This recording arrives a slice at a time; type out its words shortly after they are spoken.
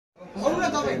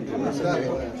Thank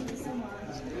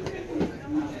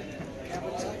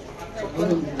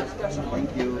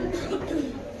you.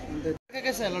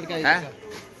 कैसा है लड़का?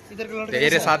 इधर का लड़का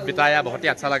तेरे साथ बिताया बहुत ही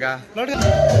अच्छा लगा।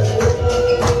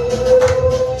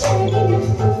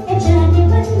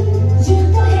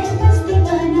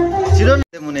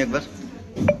 मुने एक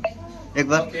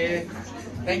बार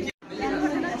thank you.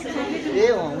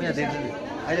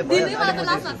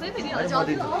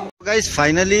 Guys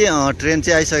finally train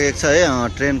चाहिँ आइसकेको छ है।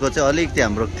 ट्रेनको चाहिँ अलिकति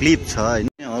हाम्रो क्लिप छ हैन,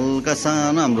 हल्का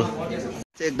सानो हाम्रो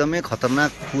चाहिँ एकदमै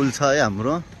खतरनाक पुल छ है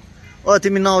हाम्रो।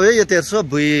 तिमी नआउ है, यो तेर्सो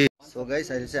बुई। सो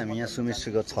गाइस अहिले चाहिँ हामी यहाँ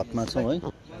सुमिश्रीको छतमा छौँ है।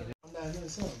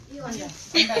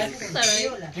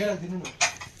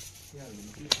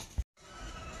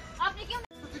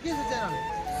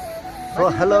 So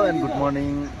hello and good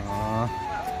morning.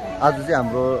 आज चाहिँ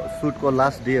हाम्रो सुटको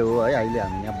लास्ट डे हो है। अहिले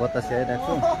हामी यहाँ बतासे आइरहेको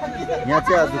छौँ। यहाँ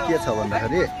चाहिँ आज के छ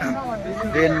भन्दाखेरि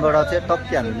ट्रेनबाट चाहिँ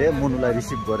टक्कै हामीले मुनुलाई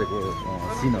रिसिभ गरेको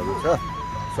सिनहरू छ।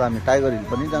 सो हामी टाइगर हिल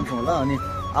पनि जान्छौँ होला। अनि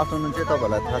आफ्टरनुन चाहिँ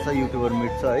तपाईँहरूलाई थाहा छ युट्युबर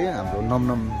मिट छ है हाम्रो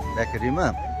नमनम बेकरीमा।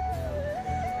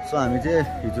 सो हामी चाहिँ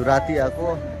हिजो राति आएको।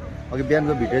 अघि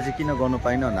बिहानको भिडियो चाहिँ किन गर्नु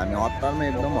पाइनँ भन्दा हामी हतारमा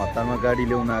एकदम हतारमा गाडी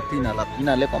ल्याउन आएको थियो।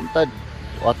 यिनीहरूलाई कम्ता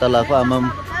हतार लगाएको। आमा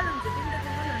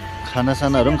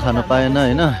खानासानाहरू पनि खानु पाएन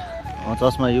होइन।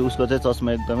 चस्मा यो उसको चाहिँ चस्मा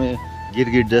एकदमै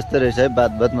गिरगिट जस्तै रहेछ है,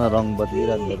 बात बातमा रङ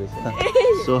बदलिरहँदो रहेछ।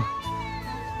 सो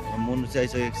मुनु चाहिँ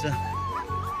आइसकेको छ।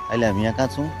 अहिले हामी यहाँ कहाँ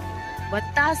छौँ?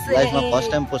 लाइफमा फर्स्ट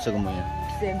टाइम पसेको म यहाँ।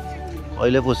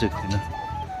 कहिले पसेको थिइनँ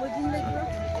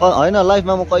होइन,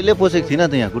 लाइफमा म कहिले पसेको थिइनँ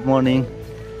त यहाँ। Good morning.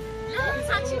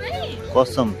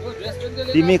 कसम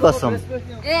तिमी कसम।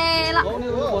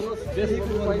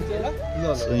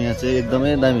 सो यहाँ चाहिँ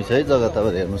एकदमै दामी छ है जग्गा।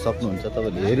 तपाईँहरू हेर्नु सक्नुहुन्छ,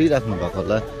 तपाईँले हेरिराख्नु भएको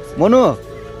होला। मोनु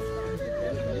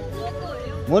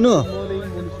मोनु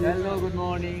हेलो गुड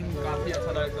मर्निङ। काफी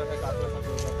अच्छा लग रहा है।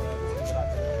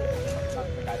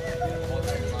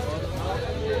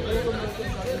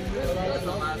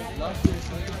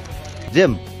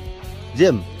 जेम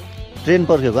जेम ट्रेन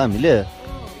पर्खेको हामीले।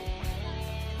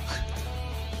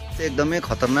 एकदमै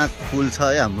खतरनाक पुल छ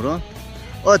है हाम्रो।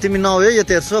 तिमी नआउ है, यो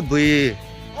तेर्सो बुई।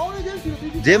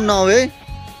 जेम नआउ है,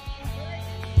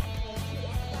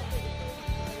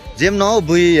 जेम नआउ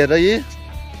बुई। हेर यी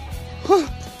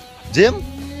जेम।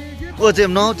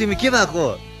 जेम नआउ, तिमी के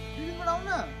भएको?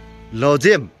 ल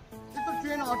जेम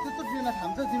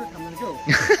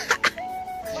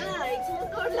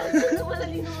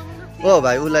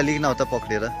भाइ उसलाई लिन आउ त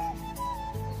पक्रेर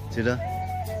छिटो।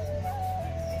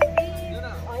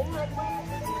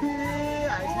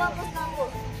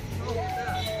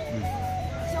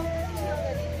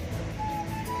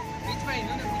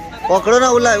 पक्रो न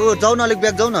उसलाई। जाऊ न, अलिक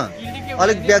ब्याग जाऊ न,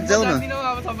 अलिक ब्याग जाऊ न।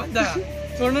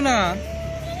 छोड्नु न।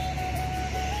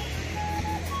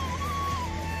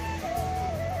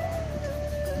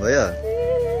 भयो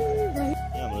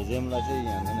हाम्रो जेमलाई चाहिँ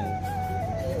यहाँ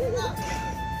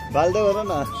बाल्दै गर न।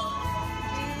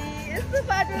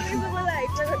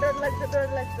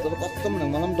 कस्तो मलाई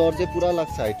पनि डर चाहिँ पुरा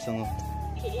लाग्छ हाइटसँग।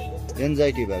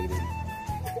 एन्जाइटी भएको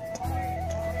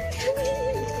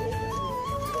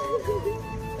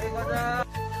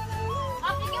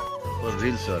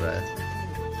रील्स हो रहा है।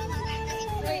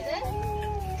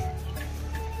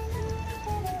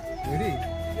 Ready?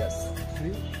 Yes.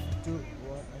 3, 2,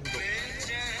 1 and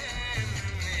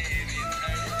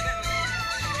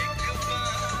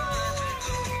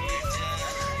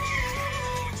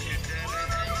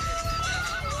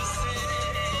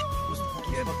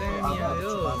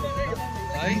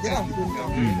go.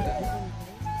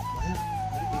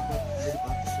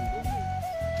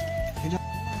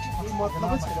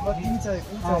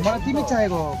 मलाई तिमी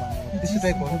चाहिएको त्यस्तो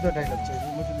टाइप भन्नु त डाइलग चाहिँ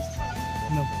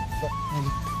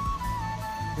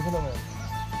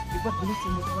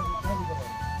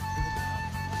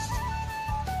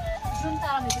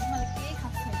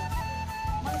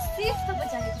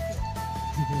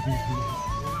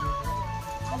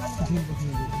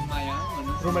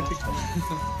रोमान्टिक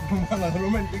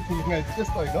फिलिङ आयो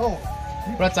त्यस्तो होइन हौ।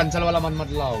 पुरा चञ्चलवाला मन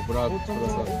मतलब हो पुरा।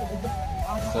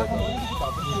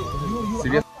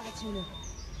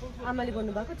 आमाले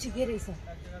भन्नुभएको ठिकै रहेछ,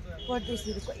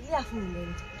 परदेशहरू कहिले आफ्नो हुँदैन।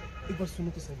 एकबार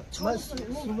सुन्नु त सही।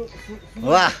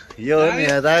 वाह यो हो नि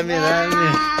दामी दामी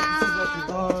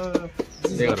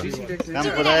काम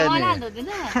पुरायो नि।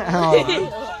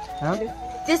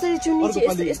 त्यसरी चुन्नी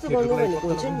चाहिँ यस्तो गर्नु भनेको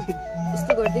हुन्छ नि।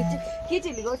 यस्तो गर्दै चाहिँ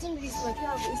केटीहरूले गर्छ नि रिसमा के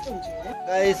अब यस्तो हुन्छ।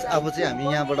 गाइस अब चाहिँ हामी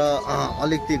यहाँबाट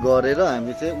अलिकति गरेर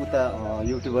हामी चाहिँ उता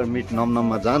युट्युबर मिट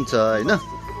नमनममा जान्छ होइन।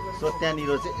 सो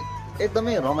त्यहाँनिर चाहिँ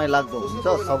एकदमै रमाइलाग्दो हुन्छ,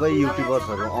 सबै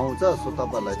युट्युबर्सहरू आउँछ। सो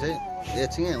तपाईँहरूलाई चाहिँ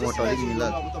एकछिन म अलिक मिला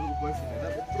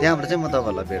त्यहाँबाट चाहिँ म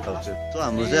तपाईँहरूलाई भेटाउँछु। सो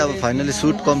हाम्रो चाहिँ अब फाइनली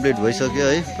सुट कम्प्लिट भइसक्यो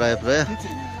है प्रायः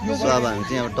सो अब हामी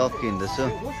चाहिँ अब टप किन्दैछौँ।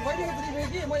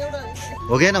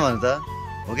 हो कि होइन भन्नु त,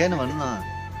 हो कि होइन भन्नु न।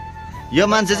 यो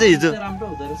मान्छे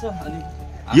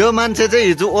चाहिँ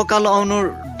हिजो ओकालो आउनु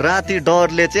राति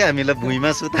डरले चाहिँ हामीलाई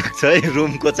भुइँमा सुताएको छ है,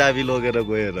 रुमको चाबी लगेर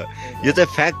गएर। यो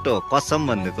चाहिँ फ्याक्ट हो, कसम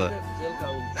भन्नुको।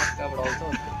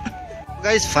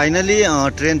 गाइस फाइनली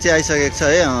ट्रेन चाहिँ आइसकेको छ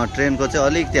है। ट्रेनको चाहिँ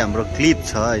अलिकति हाम्रो क्लिप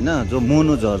छ होइन, जो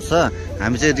मोनु झर्छ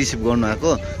हामी चाहिँ रिसिभ गर्नु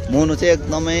आएको। मोनु चाहिँ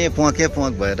एकदमै प्वाके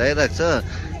प्वाक भएर आइरहेको छ।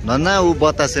 धन्ना ऊ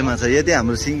बतासेमा छ। यदि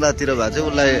हाम्रो सिङ्गलातिर भए चाहिँ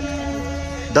उसलाई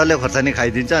डल्ले खोर्सानी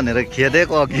खाइदिन्छ भनेर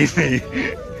खेदेको अघि नै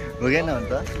हो कि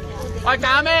अन्त।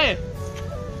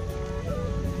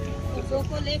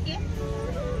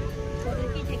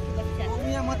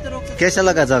 कैसा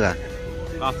लगा जगह?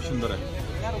 काफी सुंदर है,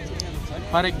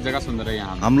 हर एक जगह सुंदर है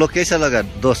यहाँ। हम लोग कैसा लगा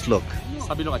दोस्त लोग?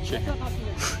 सभी लोग अच्छे हैं।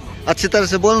 अच्छी तरह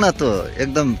से बोलना तो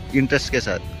एकदम इंटरेस्ट के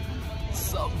साथ।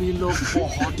 सभी लोग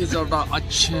बहुत ही ज्यादा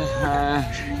अच्छे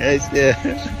हैं। ऐसे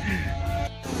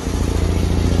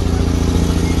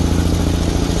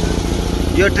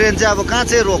यो ट्रेन चाहिँ अब कहाँ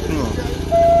चाहिँ रोक्नु?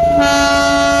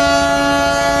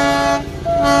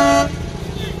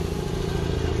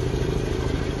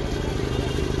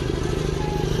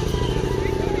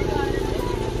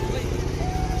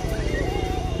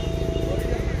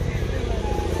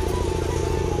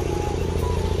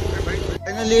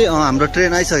 फाइनली हाम्रो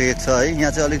ट्रेन आइसकेको छ है।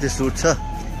 यहाँ चाहिँ अलिकति सुट छ।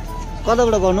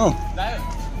 कताबाट गर्नु?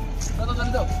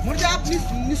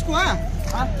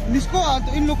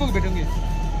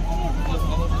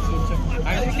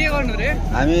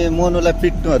 हामी मोनुलाई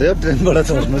पिट्नु अरे ट्रेनबाट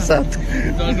छोड्नु साथ।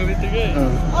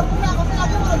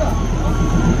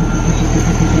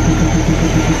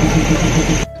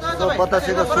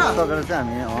 बतासेको सुट सकेर चाहिँ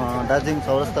हामी दार्जिलिङ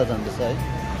चौरस्ता जाँदैछ है।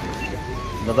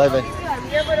 ल बाई बाई।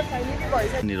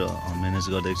 यहाँनिर म्यानेज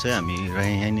गरिदिएको छ है। हामी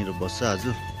यहीँनिर बस्छ आज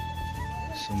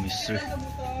सुमिश्री।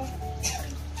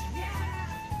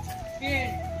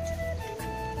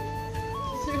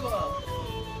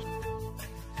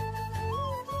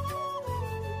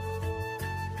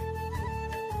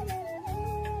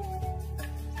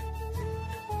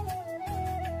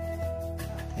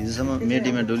 हिजोसम्म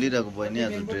मेडीमा डोलिरहेको भयो नि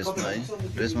आज ड्रेसमा है।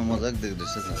 ड्रेसमा मजाक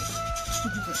देख्दैछ त।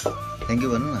 थ्याङ्क यू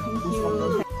भन्नु न।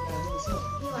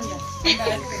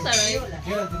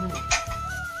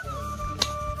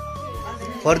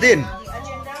 फर्दिन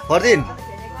फर्दिन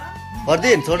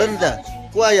फर्दिन छोड नि त।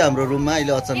 को आयो हाम्रो रुममा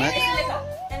अहिले अचानक?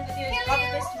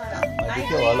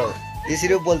 हेलो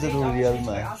त्यसरी बोल्छु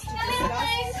रियलमा।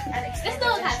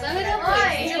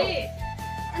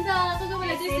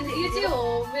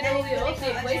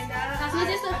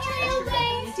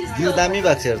 जिउ दामी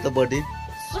भएको छ हेर त बडी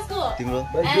तिम्रो।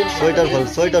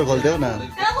 स्वेटर खोलिदेऊ न।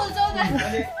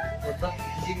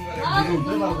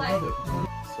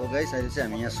 सो गाइस अहिले चाहिँ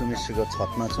हामी यहाँ सुमिश्रीको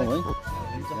छतमा छौँ है।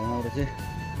 यहाँबाट चाहिँ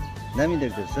दामी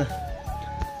देख्दैछ।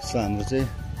 सो हाम्रो चाहिँ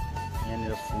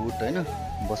यहाँनिर फुड होइन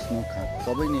बस्नु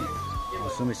सबै नै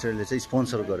सुमिश्रीले चाहिँ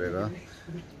स्पोन्सर गरेर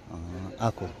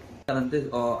आएको कारण चाहिँ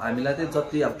हामीलाई चाहिँ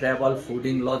जति अब ट्राभल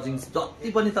फुडिङ लजिङ्स जति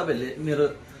पनि तपाईँहरूले मेरो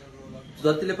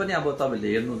जतिले पनि अब तपाईँहरूले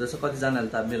हेर्नुहुँदैछ कतिजनाले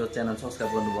त मेरो च्यानल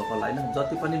सब्सक्राइब गर्नुभएको होला होइन।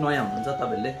 जति पनि नयाँ हुनुहुन्छ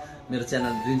तपाईँहरूले मेरो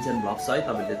च्यानल ड्रिम्स एन्ड भ्लग्स है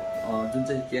तपाईँहरूले जुन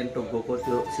चाहिँ गान्तोक गएको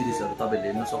त्यो सिरिजहरू तपाईँहरूले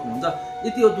हेर्न सक्नुहुन्छ।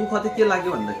 यति हो दुःख चाहिँ के लाग्यो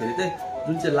भन्दाखेरि चाहिँ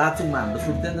जुन चाहिँ लाचुङमा हाम्रो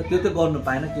सुट थियो नि त त्यो चाहिँ गर्नु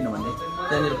पाएन, किनभने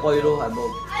त्यहाँनिर पहिरो अब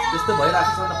त्यस्तो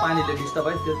भइरहेको छ नि त, पानीले डिस्टर्ब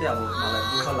भयो। त्यो चाहिँ अब मलाई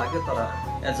दुःख लाग्यो। तर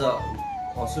एज अ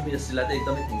सुमिश्रीलाई चाहिँ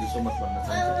एकदमै थ्याङ्क यू सो मच भन्न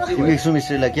चाहन्छु। तिमी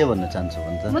सुमिश्रीलाई के भन्न चाहन्छु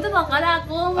भन्छ?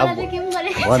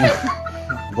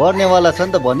 गर्नेवाला छ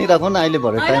नि त भनिरहेको न। अहिले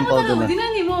भरे टाइम पाउँदैन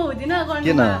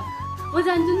किन?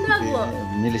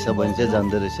 निलिसा बहिनी चाहिँ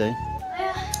जाँदो रहेछ है।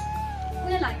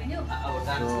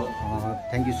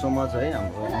 थ्याङ्क यू सो मच है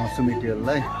हाम्रो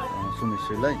सुमिटियललाई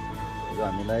सुमिश्रीलाई जो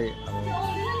हामीलाई अब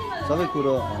सबै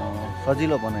कुरो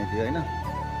सजिलो बनाइदियो होइन।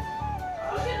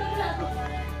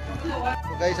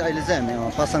 गाइस अहिले चाहिँ हामी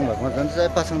पासाङ घरमा जान्छ।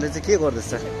 पासाङले चाहिँ के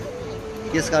गर्दैछ?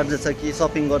 केस काट्दैछ कि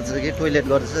सपिङ गर्दैछ कि टोइलेट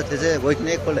गर्दैछ? त्यो चाहिँ गइकन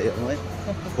एकपल्ट हेर्नु है।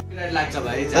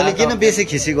 अहिले किन बेसी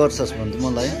खिसी गर्छस् भन्छ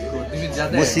मलाई।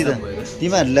 म सिधा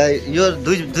तिमीहरूलाई यो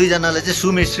दुईजनालाई चाहिँ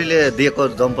सुमिश्रीले दिएको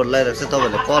जम्पर लगाइरहेको छ।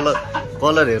 तपाईँहरूले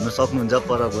कलर हेर्नु सक्नुहुन्छ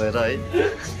पर गएर है।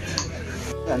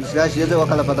 गाइस यो चाहिँ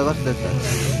वकाला पत्ता कस्तो देख्छ?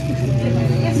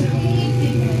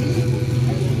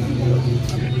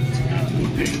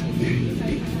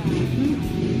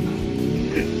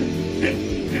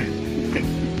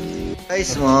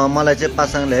 गाइस मलाई चाहिँ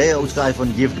पासाङले है उसको आइफोन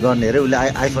गिफ्ट गर्ने अरे। उसले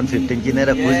आइफोन 15 किनेर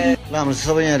खोज। ल हाम्रो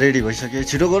सबै यहाँ रेडी भइसक्यो।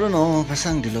 छिटो गरौँ न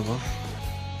पासाङ ढिलो भयो।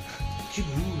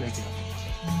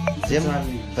 जेम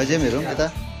खै जेम हेरौँ यता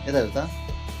यता हेर त।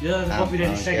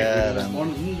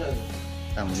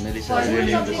 मेलिसा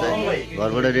रेडी हुँदैछ है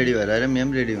घरबाट रेडी भएर आएर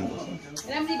म्याम रेडी हुँदैछ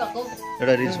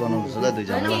एउटा रिल्स बनाउनुपर्छ ल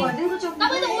दुईजनालाई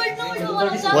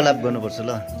कोलाब गर्नुपर्छ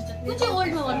ल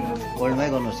ओल्डमै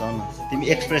गर्नुपर्छ न तिमी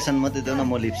एक्सप्रेसन मात्रै देऊ न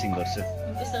म लिपसिङ गर्छु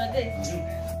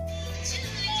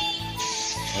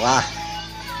वाह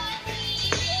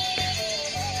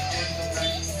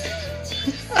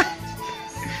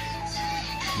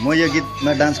म यो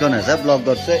गीतमा डान्स गर्नु छ ब्लग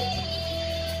गर्छु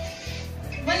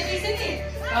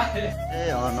ए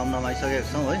नम आइसकेको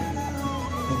छौँ है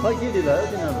खै के ढिलो हो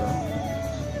तिनीहरू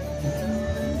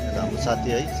हाम्रो साथी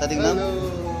है साथीको नाम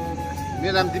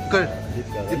मेरो नाम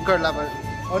दिपकर लामा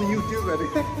अन युट्युब अरे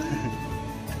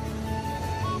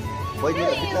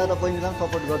बहिनीलाई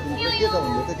सपोर्ट गरिदिनु के छ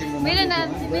भन्दै त तिम्रो मेरो नाम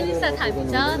चाहिँ मेलिसा थामी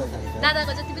छ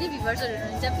दादाको जति पनि भ्युवर्सहरू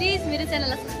हुनुहुन्छ प्लिज मेरो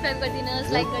च्यानललाई सब्सक्राइब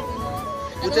गरिदिनुहोस् लाइक गरिदिनुहोस्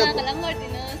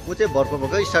ऊ चाहिँ भर्खर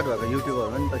भर्खर स्टार्ट भएको युट्युबर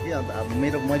हो नि त कि अन्त अब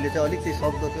मैले चाहिँ अलिकति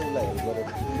शब्द चाहिँ उसलाई हेल्प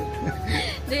गरेको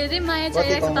धेरै माया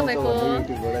चाहिएको छ तपाईँको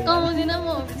कमाउँदिनँ म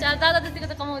विचार दादा त्यतिको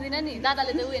त कमाउँदिनँ नि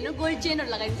दादाले त ऊ हेर्नु गोल्ड चेनहरू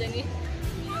लगाइदिन्छ नि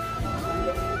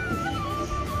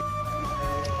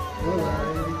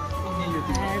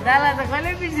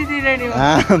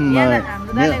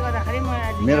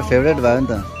मेरो फेभरेट भयो नि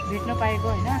त भेट्न पाएको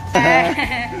होइन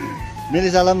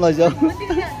मेलिसालाई पनि लैजाऊ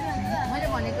मैले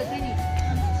भनेको थिएँ नि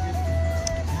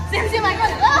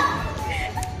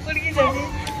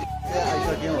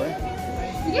आइसक्यौँ है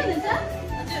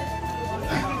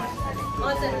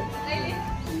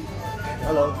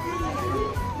हेलो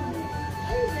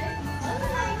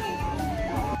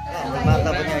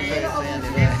माता पनि आइसकेको छ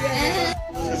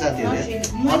यहाँनिर साथीहरू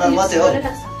अनर मात्रै हो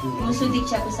म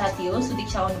सुदीक्षाको साथी हो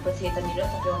सुदीक्षा आउनुपर्छ यतानिर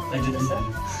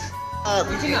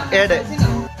एड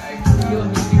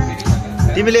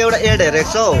तिमीले एउटा एड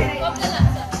हेरेको छौ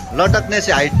लटकने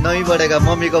से हाइट नहीं बढेगा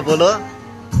मम्मीको बोलो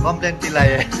कम्प्लेन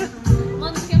चिल्लाए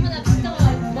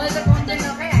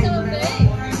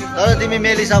तर तिमी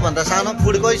मेलिसा भन्दा सानो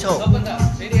पुड्कै छौ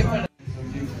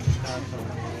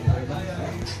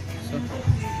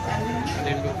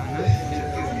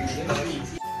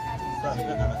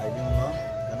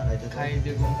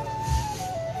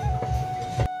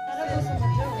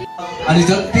अनि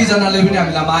जतिजनाले पनि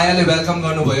हामीलाई मायाले वेलकम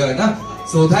गर्नुभयो होइन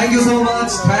so thank you so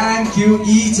much thank you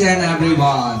each and every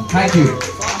one thank you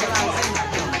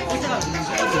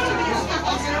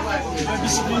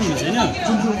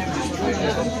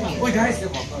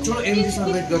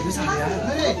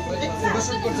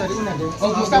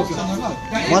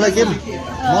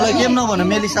मलाई केम नभन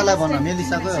मेलिसालाई भन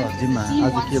मेलिसाकै हो जिम्मा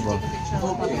आज के भयो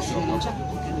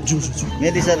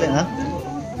मेलिसाले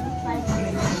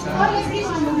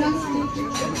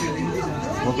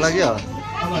भोक लाग्यो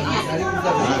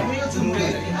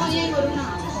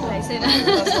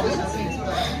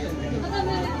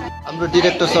हाम्रो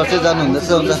डिरेक्टर सर चाहिँ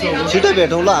जानुहुँदैछ हुन्छ छिटो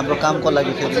भेटौँ ल हाम्रो कामको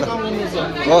लागि फेरि ल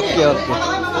ओके ओके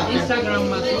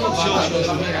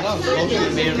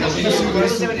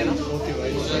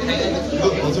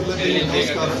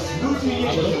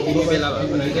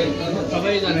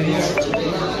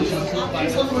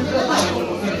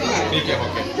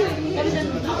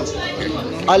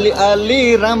अलि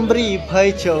अलि राम्री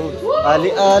भइछौ अलि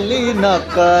अलि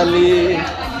नक्कली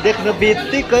देख्न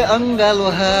बित्तिकै अङ्गालो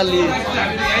हाली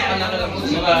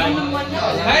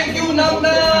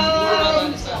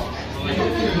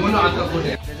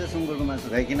सुँगुरको मासु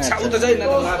खाइकिन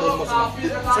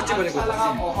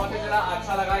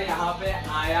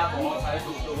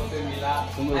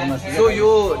तो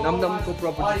यो नमदमको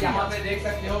प्रॉपर्टी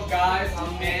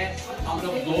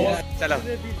चलो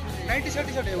 90 शर्ट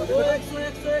है वो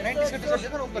 90 शर्ट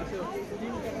देखो ना ऊपर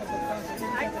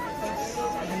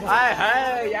हाय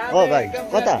हाय यार ओ भाई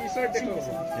कता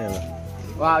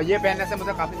वाह ये पहनने से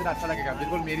मुझे काफी ज्यादा अच्छा लगेगा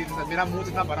बिल्कुल मेरा मुंह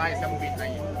जितना बड़ा है इसका मुंह भी इतना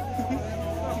ही है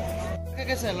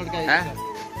कैसा है लड़का है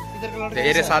इधर का लड़का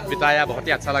तेरे साथ बिताया बहुत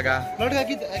ही अच्छा लगा लड़का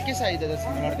की कैसा है इधर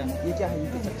लड़का ये क्या है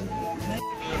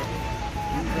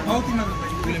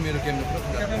मेरो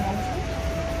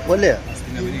बोले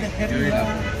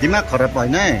दिमाग खराब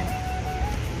होइन है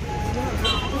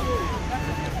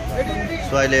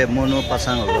सो अहिले मोनो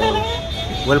पासाङहरू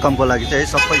वेलकमको लागि चाहिँ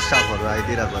सबै स्टाफहरू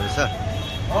आइदिइरहेको रहेछ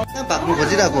भाग्नु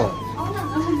खोजिरहेको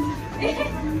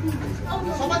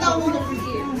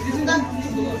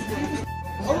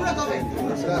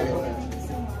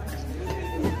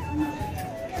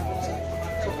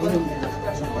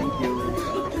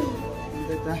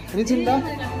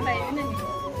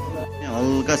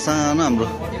हल्का सानो हाम्रो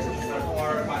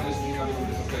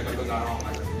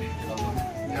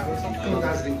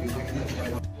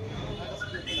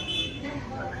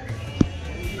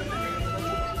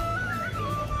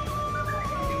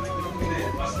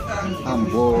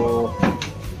आम्बो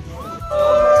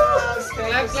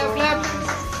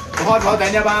बहुत बहुत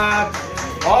धन्यवाद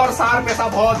और सार पैसा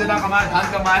बहुत ज्यादा कमाए, धन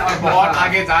कमाए और बहुत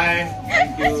आगे जाए।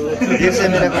 फिर से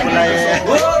मेरे को बुलाए।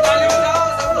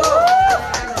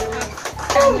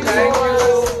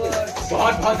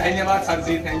 बहुत बहुत धन्यवाद sir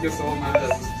G, thank you so much.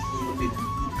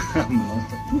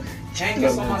 Thank you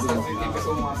so much sir G, thank you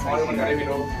so much. और करे भी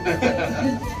लोग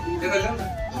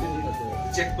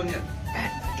चेक पनि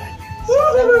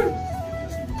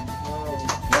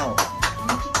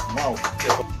वाओ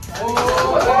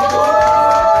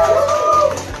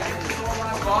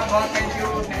बहुत थैंक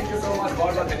यू सो मच,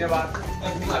 बहुत बहुत धन्यवाद।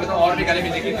 अभी तो और भी गले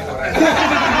में लेके नहीं हो रहा है।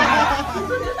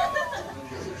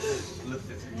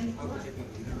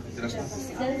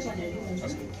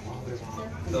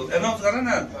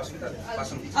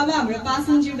 अब हाम्रो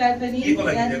पासनज्यूलाई पनि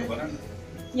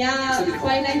यहाँ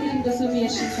पहिल्यैदेखिको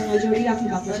सुमियासँग जोडिराख्नु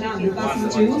भएको छ हाम्रो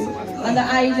पासनज्यू। अन्त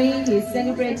अहिले he's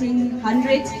celebrating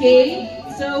 100K.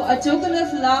 So a total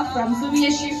of love from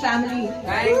Sumiyashi family.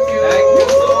 Thank you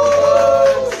so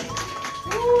much.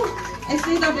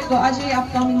 यस्तै तपाईँको अझै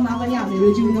अपकमिङमा पनि हामीले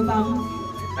जिउनु पाऊँ।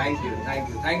 Thank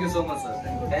you so much sir,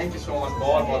 thank you so much,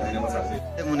 बहुत बहुत धन्यवाद सर।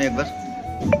 मुने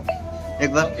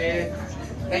एक बार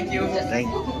थैंक यू।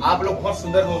 आप लोग बहुत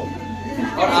सुंदर हो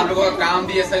और आप लोगों का काम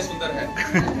भी ऐसा ही सुंदर है।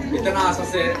 इतना आशा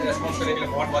से रेस्पॉन्स करने के लिए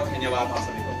बहुत बहुत धन्यवाद आप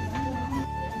सभी को।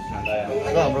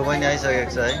 हाम्रो बहिनी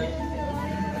आइसकेको छ है।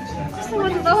 त्यस्तो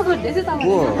गर्नु त भन्दैछ त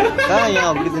को कहाँ यहाँ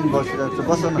अघि दिन बसिरहेको छ,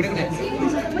 बस न।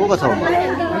 को छ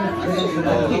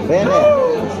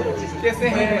कैसे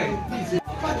हैं?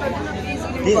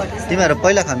 तिमीहरू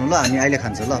पहिला खानु ल, हामी अहिले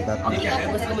खान्छौँ ल।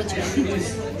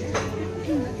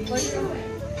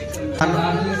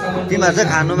 तिमीहरू चाहिँ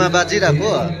खानुमा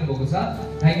बाँचिरहेको।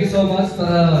 Thank you so much.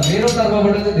 मेरो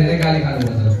तर्फबाट चाहिँ धेरै गाली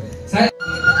खानुपर्छ।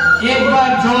 एक बार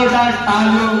जोरदार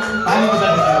ताली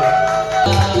बजाइदिनु।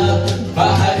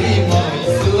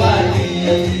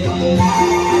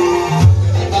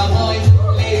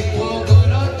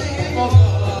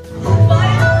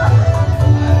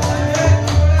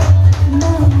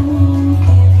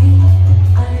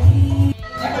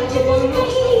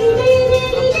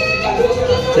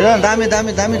 दामी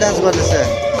दामी दामी डान्स गर्दैछ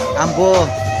आम्बो।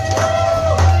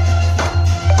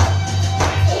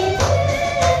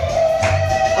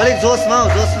 अलिक जोसमा हौ,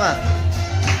 जोसमा।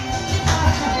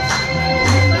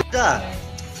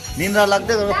 निन्द्रा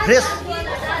लाग्दै फ्रेस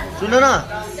सुन न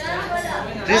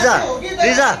ट्रिजा,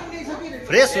 ट्रिजा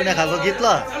फ्रेस हुने खालको गीत ल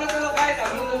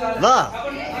ल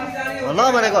ल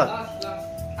भनेको।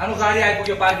 हाम्रो गाडी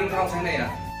आइपुग्यो, पार्किङ ठाउँ छैन यहाँ।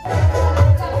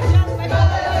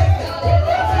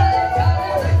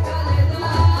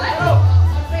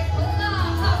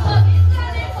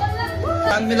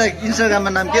 तिमीलाई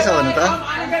इन्स्टाग्राममा नाम के छ भन्नु त?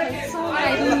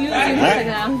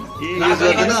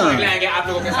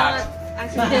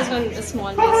 Actually, there's one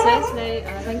small message like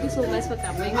thank you so much for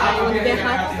coming. I on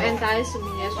behalf of entire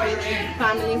Sumiyashi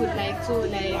family would like to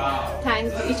thank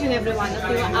each and every one of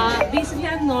you. Basically,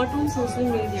 I'm not on social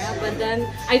media, but then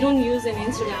I don't use any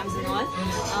Instagrams and all.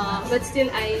 But still,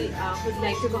 I would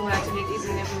like to congratulate each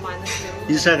and every one of you.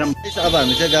 Instagram अब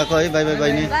हामी चाहिँ गएको है। By by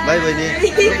बहिनी, by बहिनी।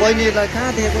 बहिनीलाई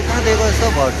कहाँ देखेको यस्तो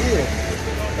भयो कि,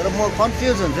 तर म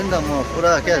कन्फ्युज हुन्छु नि त म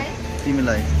पुरा क्या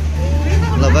तिमीलाई।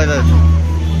 ल बाई बाई,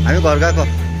 हामी घर गएको।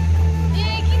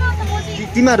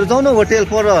 तिमीहरू जाऊ न होटेल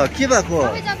पर, के भएको?